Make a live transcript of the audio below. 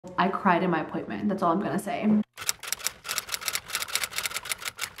I cried in my appointment. That's all I'm gonna say.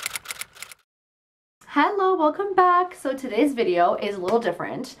 Hello, welcome back. So today's video is a little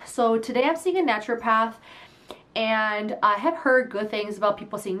different. So today I'm seeing a naturopath, and I have heard good things about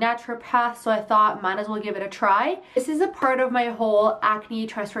people seeing naturopaths, so I thought might as well give it a try. This is a part of my whole acne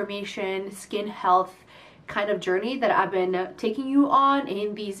transformation, skin health kind of journey that I've been taking you on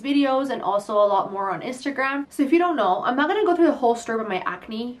in these videos, and also a lot more on Instagram. So if you don't know, I'm not gonna go through the whole story of my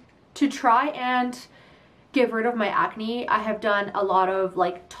acne. To try and get rid of my acne, I have done a lot of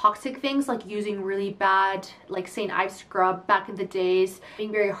like toxic things, like using really bad like St. Ives scrub back in the days,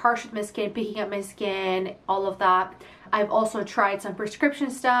 being very harsh with my skin, picking up my skin, all of that. I've also tried some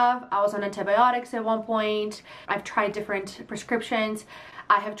prescription stuff. I was on antibiotics at one point. I've tried different prescriptions.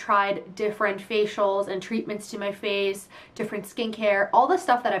 I have tried different facials and treatments to my face, different skincare, all the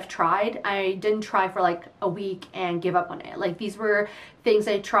stuff that I've tried. I didn't try for like a week and give up on it. Like, these were things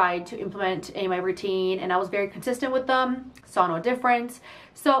I tried to implement in my routine, and I was very consistent with them, saw no difference.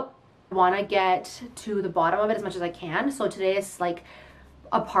 So I want to get to the bottom of it as much as I can. So today is like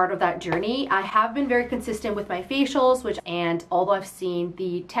a part of that journey. I have been very consistent with my facials, and although I've seen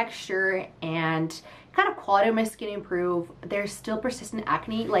the texture and kind of quality of my skin improve, there's still persistent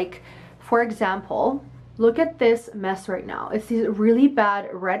acne. Like, for example, look at this mess right now. It's these really bad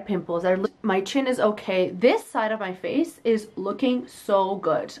red pimples. My chin is okay. This side of my face is looking so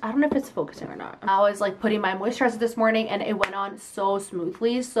good. I don't know if it's focusing or not. I was like putting my moisturizer this morning and it went on so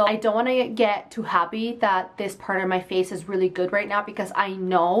smoothly. So I don't want to get too happy that this part of my face is really good right now, because I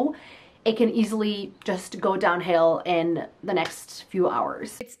know it can easily just go downhill in the next few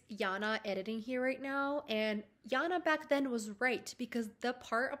hours. It's Yana editing here right now, and Yana back then was right, because the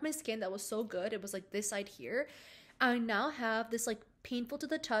part of my skin that was so good, it was like this side here, I now have this like painful to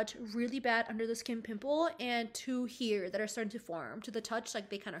the touch, really bad under the skin pimple, and two here that are starting to form to the touch,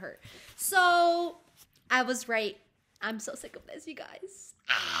 like they kind of hurt. So I was right. I'm so sick of this, you guys.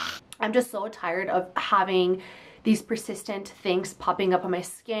 I'm just so tired of having these persistent things popping up on my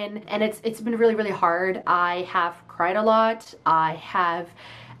skin, and it's been really hard. I have cried a lot. I have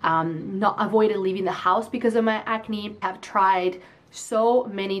not avoided leaving the house because of my acne. I've tried so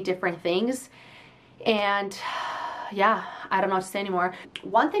many different things, and yeah, I don't know what to say anymore.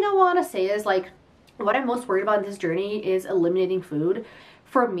 One thing I want to say is, like, what I'm most worried about in this journey is eliminating food.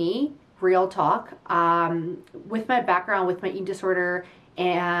 For me, real talk, with my background with my eating disorder,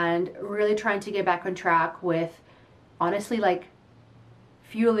 and really trying to get back on track with honestly like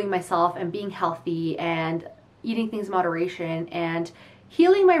fueling myself and being healthy and eating things in moderation and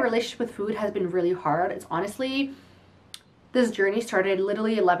healing my relationship with food has been really hard. It's honestly, this journey started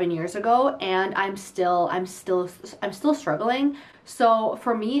literally 11 years ago, and I'm still struggling. So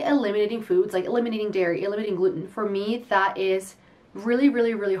for me, eliminating foods, like eliminating dairy, eliminating gluten, for me that is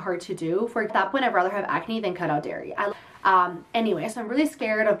really hard to do. For that point, I'd rather have acne than cut out dairy. Anyway, so I'm really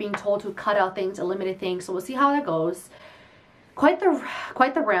scared of being told to cut out things, eliminate things, so we'll see how that goes. Quite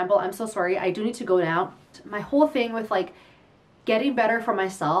the ramble. I'm so sorry. I do need to go now. My whole thing with like getting better for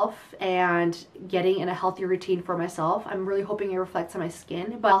myself and getting in a healthy routine for myself, I'm really hoping it reflects on my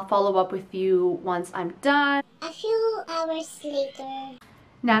skin, but I'll follow up with you once I'm done. A few hours later.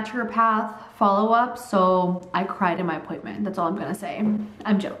 Naturopath follow-up. So I cried in my appointment. That's all I'm gonna say.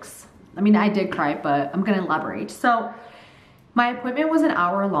 I'm jokes. I mean, I did cry, but I'm gonna elaborate. So my appointment was an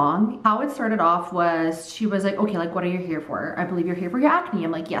hour long. How it started off was, she was like, okay, like, what are you here for? I believe you're here for your acne.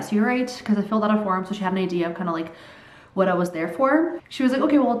 I'm like, yes, you're right, because I filled out a form, so she had an idea of kind of like what I was there for. She was like,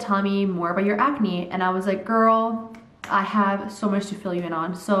 okay, well, tell me more about your acne. And I was like, girl, I have so much to fill you in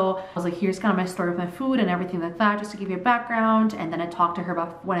on. So I was like, here's kind of my story with my food and everything like that, just to give you a background. And then I talked to her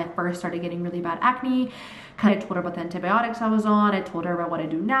about when I first started getting really bad acne. Kind of told her about the antibiotics I was on. I told her about what I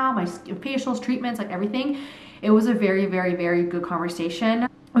do now, my facials, treatments, like everything. It was a very good conversation.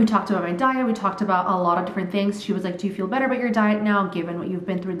 We talked about my diet. We talked about a lot of different things. She was like, do you feel better about your diet now, given what you've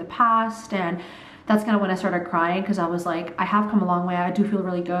been through in the past? And that's kind of when I started crying, because I was like, I have come a long way. I do feel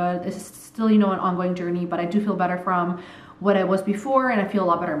really good. This is still, you know, an ongoing journey, but I do feel better from what I was before, and I feel a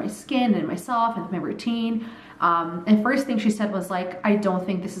lot better in my skin and myself and my routine. And first thing she said was like, I don't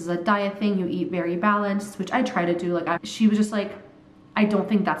think this is a diet thing. You eat very balanced, which I try to do. Like, she was just like, I don't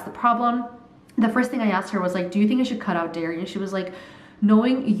think that's the problem. The first thing I asked her was like, do you think I should cut out dairy? And she was like,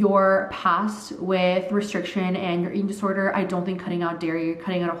 knowing your past with restriction and your eating disorder, I don't think cutting out dairy,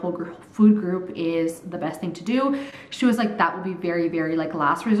 cutting out a whole food group is the best thing to do. She was like, that would be very like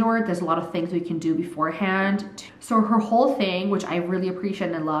last resort. There's a lot of things we can do beforehand. So her whole thing, which I really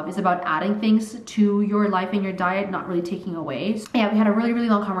appreciate and love, is about adding things to your life and your diet, not really taking away. So yeah, we had a really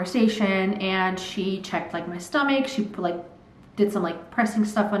long conversation, and she checked like my stomach. She put like did some like pressing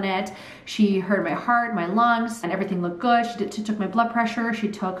stuff on it. She heard my heart, my lungs, and everything looked good. She took my blood pressure, she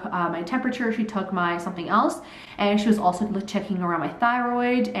took my temperature, she took my something else, and she was also checking around my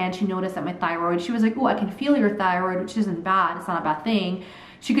thyroid, and she noticed that my thyroid, she was like, oh, I can feel your thyroid, which isn't bad, it's not a bad thing.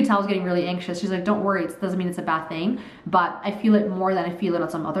 She could tell I was getting really anxious. She's like, don't worry, it doesn't mean it's a bad thing, but I feel it more than I feel it on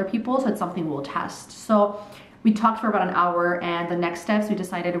some other people, so it's something we'll test. So we talked for about an hour, and the next steps we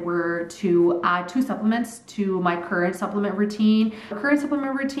decided were to add 2 supplements to my current supplement routine. The current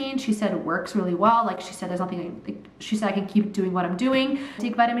supplement routine, she said, works really well. Like she said, there's nothing, she said I can keep doing what I'm doing.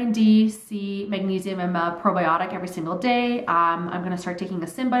 Take vitamin D, C, magnesium, and a probiotic every single day. I'm gonna start taking a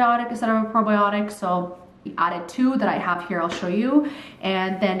symbiotic instead of a probiotic. So we added 2 that I have here, I'll show you.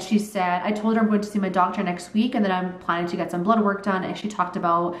 And then she said, I told her I'm going to see my doctor next week, and then I'm planning to get some blood work done. And she talked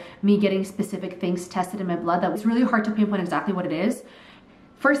about me getting specific things tested in my blood that was really hard to pinpoint exactly what it is.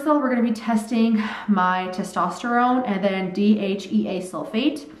 First of all, we're gonna be testing my testosterone and then DHEA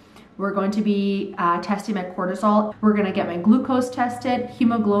sulfate. We're going to be testing my cortisol. We're gonna get my glucose tested,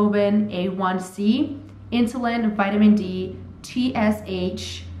 hemoglobin, A1C, insulin, vitamin D,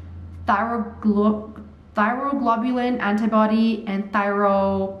 TSH, thyroglobulin antibody, and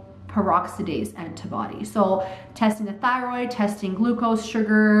thyroperoxidase antibody. So testing the thyroid, testing glucose,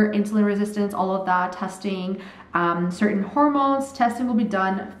 sugar, insulin resistance, all of that, testing certain hormones. Testing will be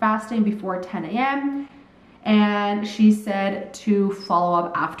done fasting before 10 a.m. And she said to follow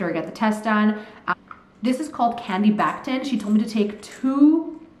up after I get the test done. This is called Candibactin. She told me to take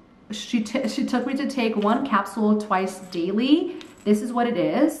 2, she took me to take 1 capsule twice daily. This is what it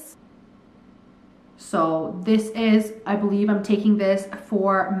is. So this is, I believe I'm taking this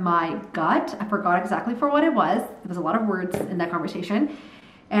for my gut. I forgot exactly for what it was. There was a lot of words in that conversation.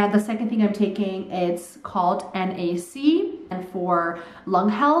 And the second thing I'm taking, it's called NAC, and for lung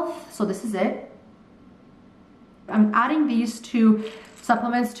health. So this is it. I'm adding these 2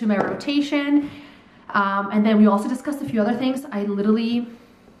 supplements to my rotation. And then we also discussed a few other things. I literally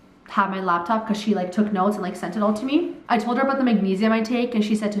have my laptop because she like took notes and like sent it all to me. I told her about the magnesium I take, and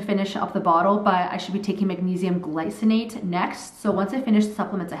she said to finish up the bottle, but I should be taking magnesium glycinate next. So once I finish the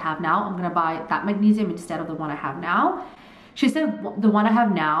supplements I have now, I'm gonna buy that magnesium instead of the one I have now. She said the one I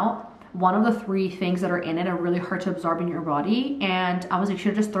have now, one of the 3 things that are in it are really hard to absorb in your body, and I was like,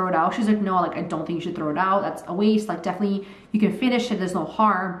 should I just throw it out? She's like, no, like I don't think you should throw it out. That's a waste. Like definitely you can finish it, there's no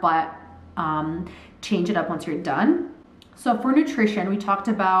harm, but change it up once you're done. So for nutrition, we talked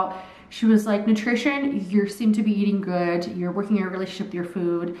about, she was like, nutrition, you seem to be eating good, you're working on your relationship with your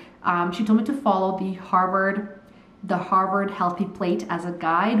food. She told me to follow the Harvard Healthy Plate as a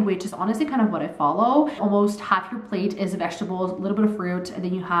guide, which is honestly kind of what I follow. Almost half your plate is vegetables, a little bit of fruit, and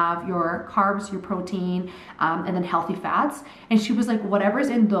then you have your carbs, your protein, and then healthy fats. And she was like, whatever's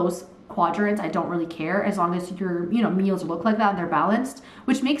in those quadrants, I don't really care, as long as your meals look like that and they're balanced,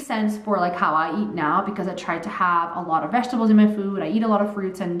 which makes sense for like how I eat now, because I try to have a lot of vegetables in my food. I eat a lot of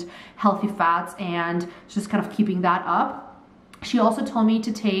fruits and healthy fats, and just kind of keeping that up. She also told me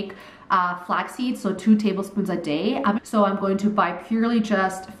to take flaxseed, so 2 tablespoons a day. So I'm going to buy purely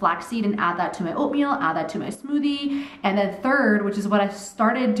just flaxseed and add that to my oatmeal, add that to my smoothie. And then third, which is what I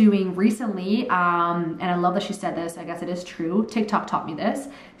started doing recently, and I love that she said this, I guess it is true, TikTok taught me this,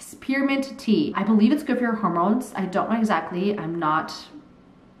 spearmint tea. I believe it's good for your hormones. I don't know exactly, I'm not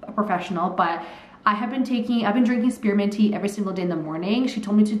a professional, but I've been drinking spearmint tea every single day in the morning. She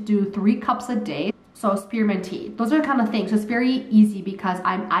told me to do 3 cups a day. So spearmint tea, those are the kind of things. So it's very easy because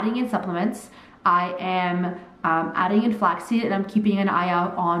I'm adding in supplements. I am adding in flaxseed, and I'm keeping an eye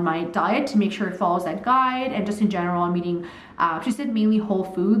out on my diet to make sure it follows that guide. And just in general, I'm eating, she said mainly whole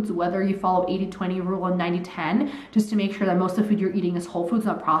foods, whether you follow 80-20 rule or 90-10, just to make sure that most of the food you're eating is whole foods,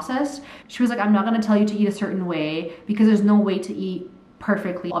 not processed. She was like, I'm not gonna tell you to eat a certain way, because there's no way to eat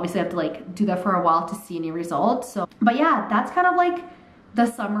perfectly. Obviously I have to like do that for a while to see any results. So, but yeah, that's kind of like the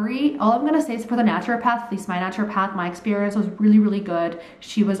summary. All I'm gonna say is for the naturopath, at least my naturopath, my experience was really, really good.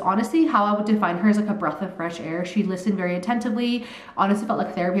 She was honestly, how I would define her, as like a breath of fresh air. She listened very attentively. Honestly felt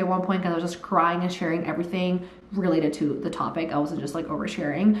like therapy at one point, because I was just crying and sharing everything related to the topic. I wasn't just like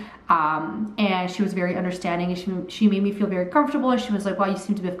oversharing. And she was very understanding, and she made me feel very comfortable. And she was like, wow, you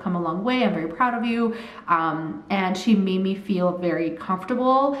seem to have come a long way. I'm very proud of you. And she made me feel very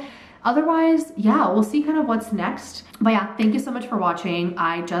comfortable. Otherwise, yeah, we'll see kind of what's next. But yeah, thank you so much for watching.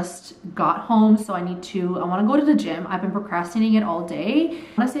 I just got home, so I want to go to the gym. I've been procrastinating it all day.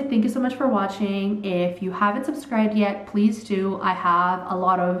 I want to say thank you so much for watching. If you haven't subscribed yet, please do. I have a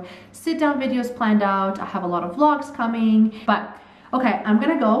lot of sit down videos planned out. I have a lot of vlogs coming, but okay, I'm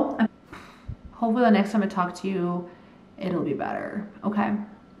gonna go. Hopefully the next time I talk to you, it'll be better. Okay,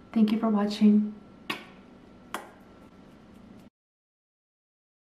 thank you for watching.